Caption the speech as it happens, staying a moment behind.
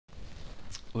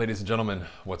Ladies and gentlemen,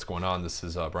 what's going on? This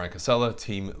is Bryan Casella,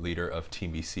 team leader of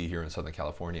Team BC here in Southern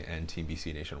California and Team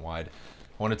BC nationwide. I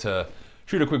wanted to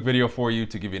shoot a quick video for you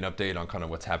to give you an update on kind of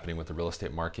what's happening with the real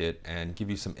estate market and give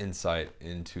you some insight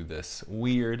into this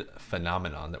weird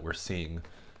phenomenon that we're seeing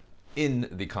in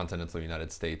the continental United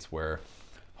States where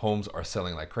homes are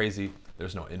selling like crazy.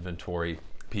 There's no inventory.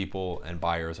 People and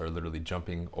buyers are literally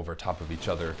jumping over top of each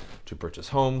other to purchase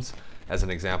homes. As an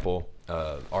example,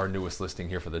 our newest listing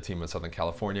here for the team in Southern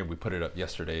California, we put it up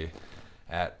yesterday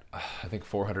at I think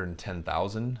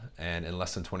 410,000, and in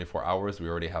less than 24 hours we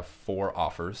already have 4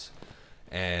 offers,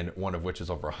 and one of which is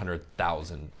over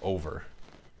 100,000 over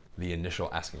the initial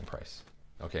asking price.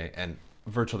 Okay, and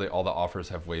virtually all the offers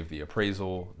have waived the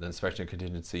appraisal, the inspection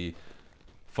contingency.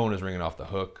 Phone is ringing off the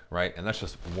hook, right? And that's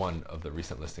just one of the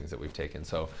recent listings that we've taken.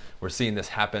 So we're seeing this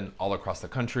happen all across the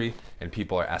country, and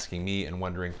people are asking me and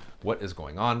wondering what is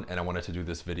going on. And I wanted to do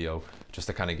this video just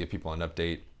to kind of give people an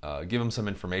update, give them some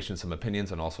information, some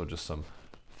opinions, and also just some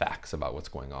facts about what's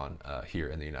going on here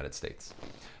in the United States.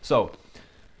 So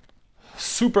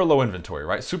super low inventory,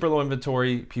 right? Super low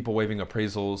inventory, people waiving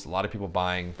appraisals, a lot of people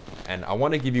buying. And I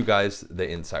want to give you guys the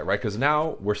insight, right? Because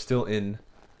now we're still in,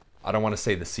 I don't want to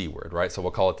say the C word, right? So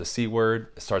we'll call it the C word.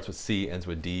 It starts with C, ends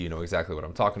with D. You know exactly what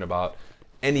I'm talking about.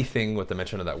 Anything with the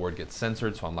mention of that word gets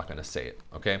censored, so I'm not going to say it,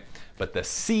 okay? But the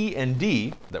C and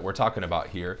D that we're talking about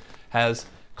here has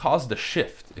caused a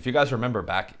shift. If you guys remember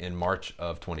back in March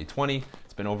of 2020,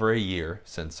 it's been over a year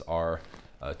since our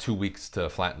 2 weeks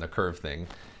to flatten the curve thing.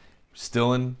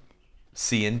 Still in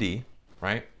C and D,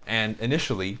 right? And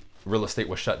initially, real estate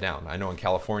was shut down. I know in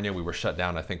California, we were shut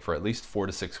down, I think, for at least 4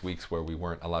 to 6 weeks where we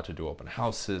weren't allowed to do open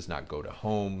houses, not go to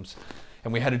homes.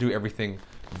 And we had to do everything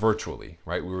virtually,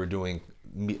 right? We were doing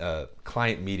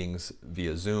client meetings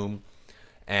via Zoom.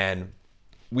 And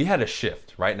we had a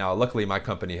shift, right? Now, luckily, my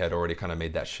company had already kind of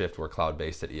made that shift. We're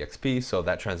cloud-based at EXP. So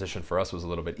that transition for us was a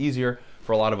little bit easier.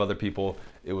 For a lot of other people,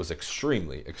 it was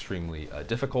extremely, extremely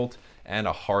difficult and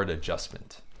a hard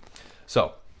adjustment.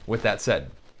 So with that said,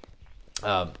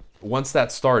 once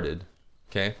that started,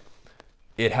 okay,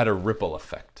 it had a ripple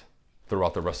effect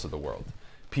throughout the rest of the world.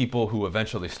 People who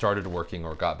eventually started working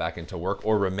or got back into work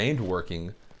or remained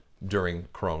working during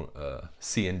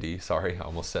C and D, sorry, I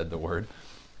almost said the word,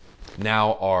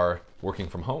 now are working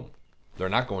from home. They're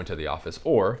not going to the office,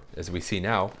 or as we see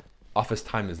now, office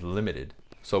time is limited.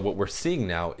 So what we're seeing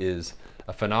now is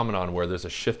a phenomenon where there's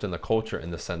a shift in the culture in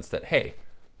the sense that, hey,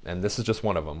 and this is just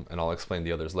one of them, and I'll explain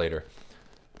the others later,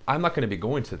 I'm not going to be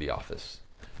going to the office.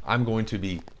 I'm going to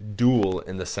be dual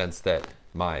in the sense that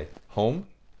my home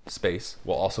space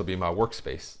will also be my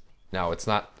workspace. Now,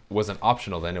 wasn't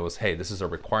optional then. It was, hey, this is a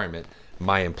requirement.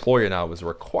 My employer now was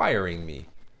requiring me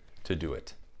to do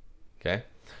it. Okay.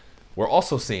 We're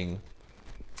also seeing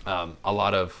a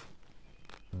lot of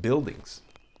buildings,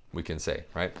 we can say,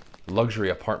 right? Luxury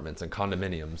apartments and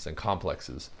condominiums and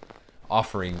complexes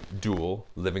offering dual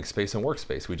living space and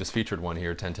workspace. We just featured one here,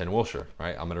 1010 Wilshire,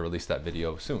 right? I'm gonna release that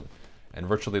video soon. And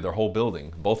virtually their whole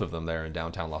building, both of them there in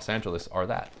downtown Los Angeles, are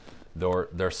that.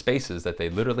 They're spaces that they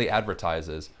literally advertise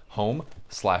as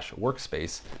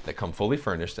home/workspace that come fully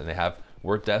furnished, and they have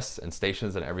work desks and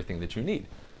stations and everything that you need.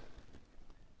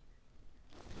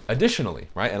 Additionally,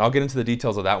 right, and I'll get into the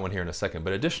details of that one here in a second,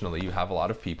 but additionally, you have a lot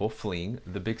of people fleeing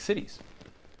the big cities.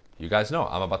 You guys know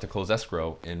I'm about to close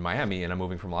escrow in Miami and I'm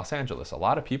moving from Los Angeles. A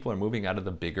lot of people are moving out of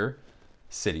the bigger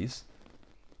cities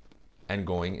and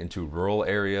going into rural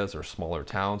areas or smaller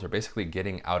towns, or basically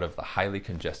getting out of the highly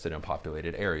congested and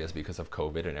populated areas because of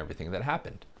COVID and everything that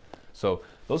happened. So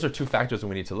those are 2 factors that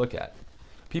we need to look at.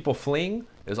 People fleeing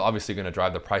is obviously going to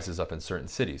drive the prices up in certain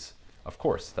cities. Of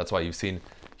course, that's why you've seen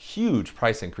huge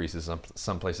price increases in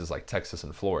some places like Texas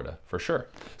and Florida, for sure.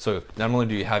 So not only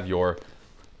do you have your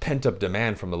pent-up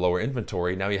demand from the lower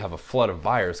inventory, now you have a flood of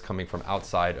buyers coming from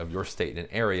outside of your state and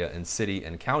area and city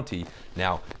and county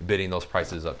now bidding those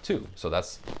prices up too. So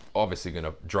that's obviously going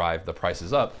to drive the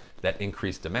prices up, that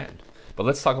increased demand. But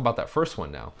let's talk about that first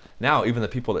one now. Now, even the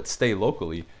people that stay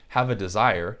locally have a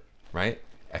desire, right?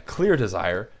 A clear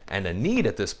desire and a need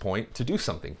at this point to do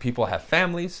something. People have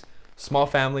families, small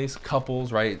families,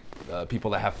 couples, right?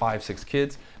 People that have 5, 6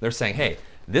 kids. They're saying, hey,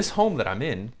 this home that I'm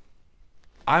in,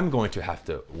 I'm going to have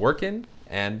to work in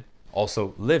and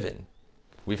also live in.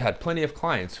 We've had plenty of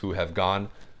clients who have gone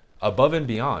above and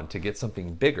beyond to get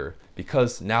something bigger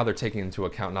because now they're taking into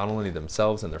account not only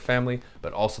themselves and their family,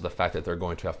 but also the fact that they're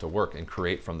going to have to work and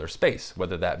create from their space,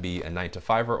 whether that be a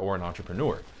 9-to-5er or an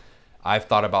entrepreneur. I've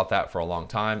thought about that for a long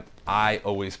time. I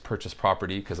always purchase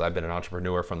property because I've been an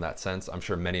entrepreneur from that sense. I'm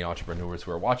sure many entrepreneurs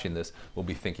who are watching this will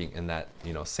be thinking in that,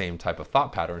 same type of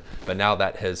thought pattern. But now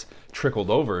that has trickled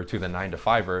over to the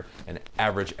 9-to-5er and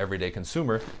average everyday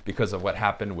consumer because of what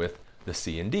happened with the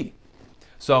C and D.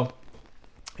 So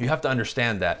you have to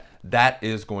understand that that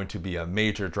is going to be a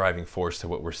major driving force to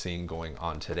what we're seeing going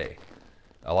on today.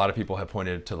 A lot of people have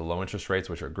pointed to the low interest rates,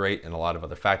 which are great, and a lot of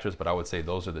other factors, but I would say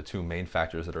those are the two main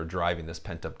factors that are driving this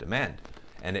pent-up demand.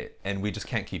 And we just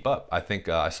can't keep up. I think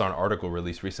I saw an article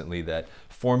released recently that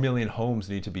 4 million homes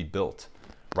need to be built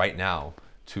right now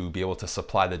to be able to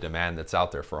supply the demand that's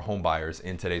out there for home buyers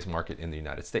in today's market in the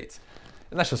United States.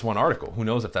 And that's just one article. Who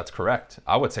knows if that's correct?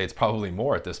 I would say it's probably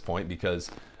more at this point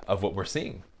because of what we're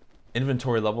seeing.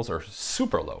 Inventory levels are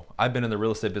super low. I've been in the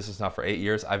real estate business now for 8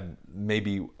 years. I've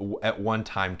maybe at one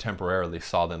time temporarily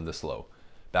saw them this low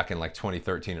back in like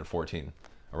 2013 and 14,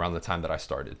 around the time that I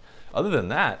started. Other than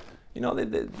that,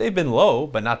 they've been low,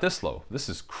 but not this low. This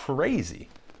is crazy.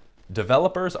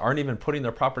 Developers aren't even putting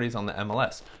their properties on the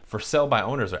MLS. For sale by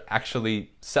owners are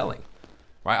actually selling.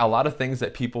 Right? A lot of things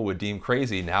that people would deem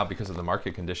crazy now because of the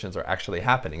market conditions are actually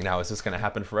happening. Now, is this going to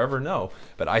happen forever? No,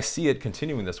 but I see it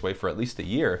continuing this way for at least a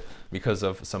year because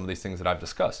of some of these things that I've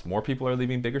discussed. More people are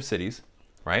leaving bigger cities,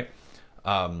 right?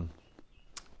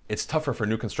 It's tougher for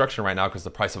new construction right now because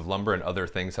the price of lumber and other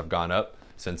things have gone up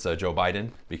since Joe Biden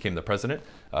became the president.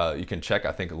 You can check,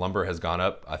 I think lumber has gone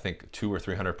up, I think 200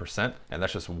 or 300%, and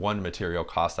that's just one material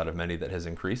cost out of many that has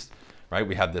increased, right?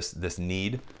 We have this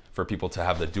need for people to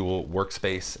have the dual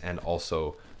workspace and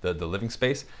also the living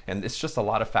space. And it's just a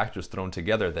lot of factors thrown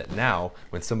together that now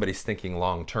when somebody's thinking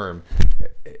long term,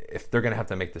 if they're gonna have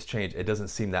to make this change, it doesn't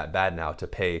seem that bad now to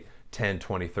pay 10,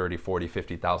 20, 30, 40,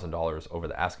 $50,000 over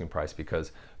the asking price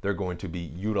because they're going to be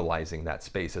utilizing that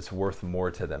space. It's worth more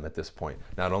to them at this point.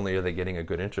 Not only are they getting a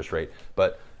good interest rate,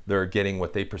 but they're getting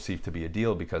what they perceive to be a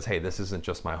deal because, hey, this isn't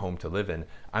just my home to live in,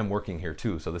 I'm working here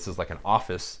too. So this is like an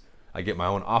office. I get my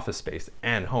own office space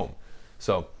and home.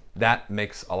 So that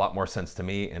makes a lot more sense to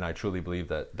me, and I truly believe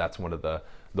that that's one of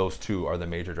those two are the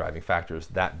major driving factors,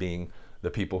 that being the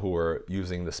people who are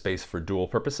using the space for dual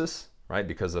purposes, right,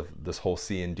 because of this whole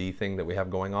C and D thing that we have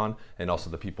going on, and also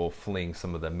the people fleeing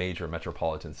some of the major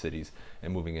metropolitan cities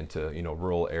and moving into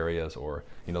rural areas or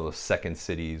those second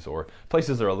cities or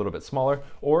places that are a little bit smaller,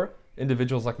 or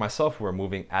individuals like myself who are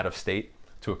moving out of state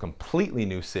to a completely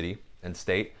new city and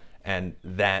state, and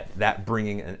that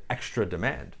bringing an extra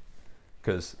demand.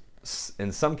 Because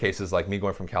in some cases, like me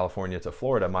going from California to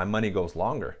Florida, my money goes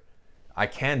longer. I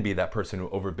can be that person who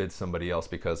overbids somebody else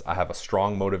because I have a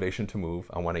strong motivation to move.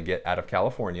 I want to get out of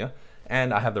California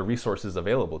and I have the resources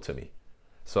available to me.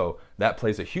 So that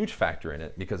plays a huge factor in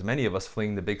it because many of us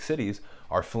fleeing the big cities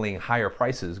are fleeing higher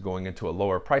prices going into a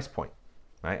lower price point.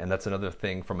 Right? And that's another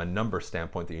thing from a number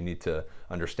standpoint that you need to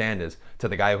understand is to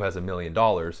the guy who has $1 million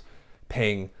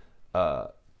paying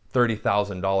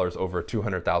 $30,000 over a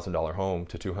 $200,000 home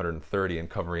to $230,000 and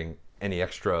covering any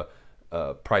extra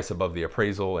price above the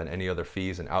appraisal and any other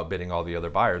fees and outbidding all the other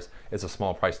buyers is a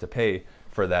small price to pay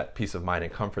for that peace of mind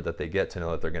and comfort that they get to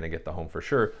know that they're going to get the home for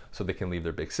sure so they can leave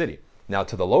their big city. Now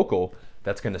to the local,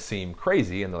 that's going to seem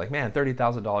crazy and they're like, man,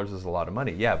 $30,000 is a lot of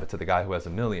money. Yeah, but to the guy who has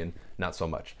 $1 million, not so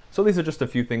much. So these are just a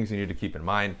few things you need to keep in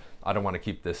mind. I don't want to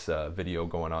keep this video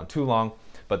going on too long,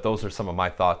 but those are some of my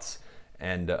thoughts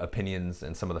and opinions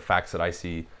and some of the facts that I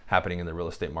see happening in the real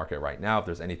estate market right now. If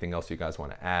there's anything else you guys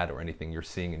want to add or anything you're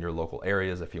seeing in your local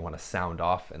areas, if you want to sound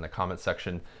off in the comment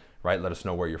section, right? Let us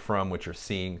know where you're from, what you're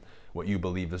seeing, what you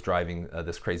believe is driving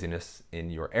this craziness in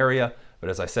your area.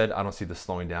 But as I said, I don't see this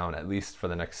slowing down at least for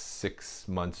the next 6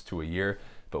 months to a year,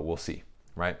 but we'll see,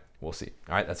 right? We'll see.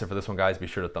 All right, that's it for this one, guys. Be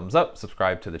sure to thumbs up,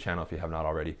 subscribe to the channel if you have not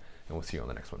already, and we'll see you on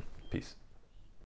the next one. Peace.